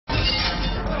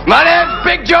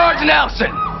Big George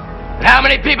Nelson. And how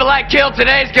many people I kill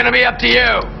today is gonna be up to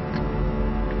you.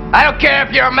 I don't care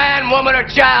if you're a man, woman, or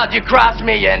child. You cross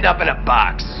me, you end up in a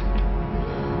box.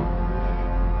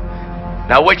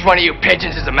 Now, which one of you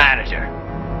pigeons is the manager?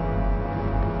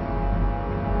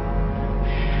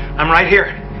 I'm right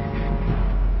here.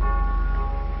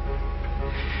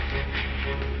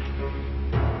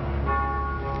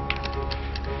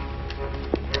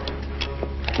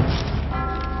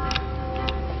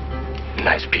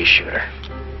 Nice pea shooter.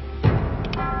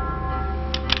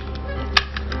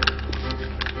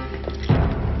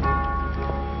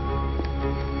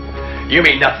 You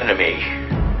mean nothing to me.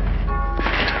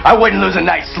 I wouldn't lose a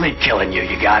night's sleep killing you.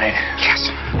 You got it? Yes.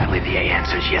 I believe the A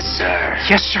answers yes, sir.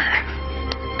 Yes, sir.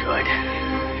 Good.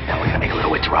 Now we're gonna make a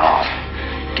little withdrawal.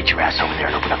 Get your ass over there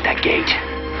and open up that gate.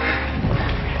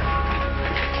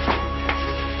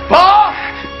 Paul!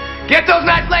 Get those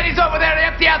nice ladies over there to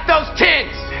empty out those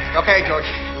tins! Okay, George.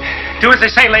 Do as they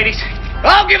say, ladies.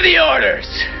 I'll give the orders.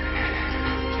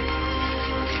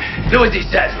 Do as he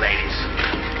says, ladies.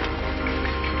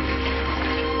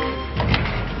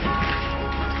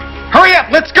 Hurry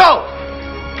up, let's go!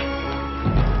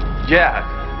 Yeah,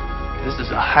 this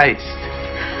is a heist.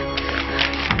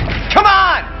 Come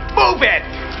on, move it!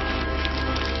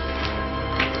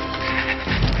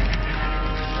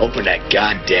 Open that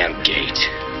goddamn gate.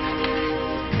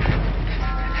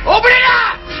 Open it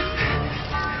up!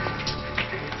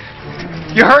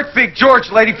 You hurt Big George,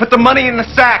 lady. Put the money in the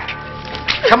sack.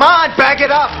 Come on, bag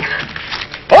it up.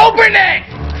 Open it!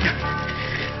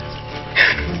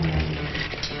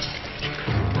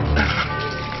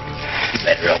 You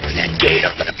better open that gate.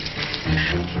 I'm gonna...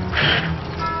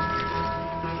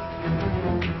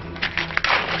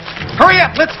 Hurry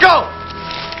up, let's go!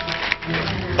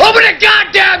 Open the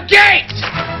goddamn gate!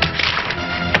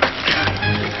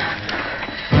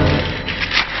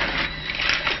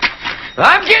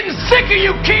 I'm getting sick of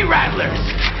you key rattlers.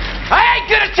 I ain't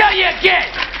gonna tell you again.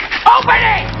 Open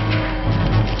it!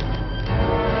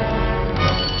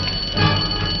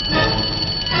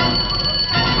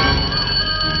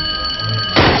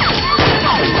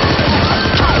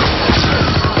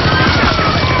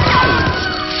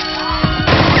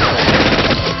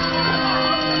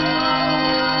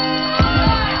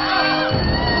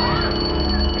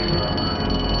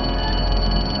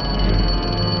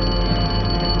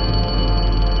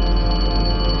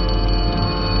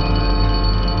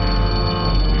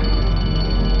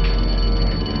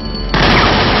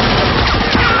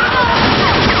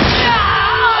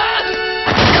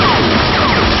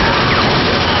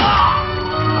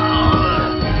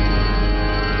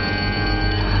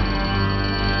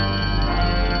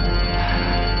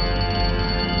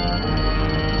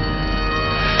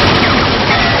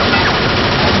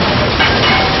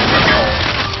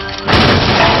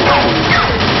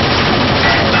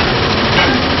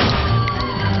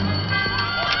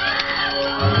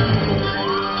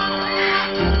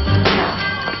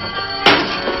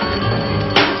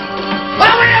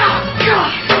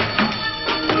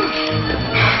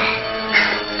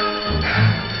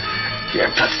 You're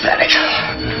pathetic.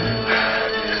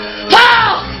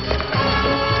 Paul!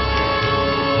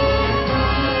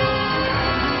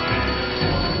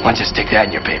 Why don't you stick that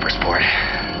in your paper, sport?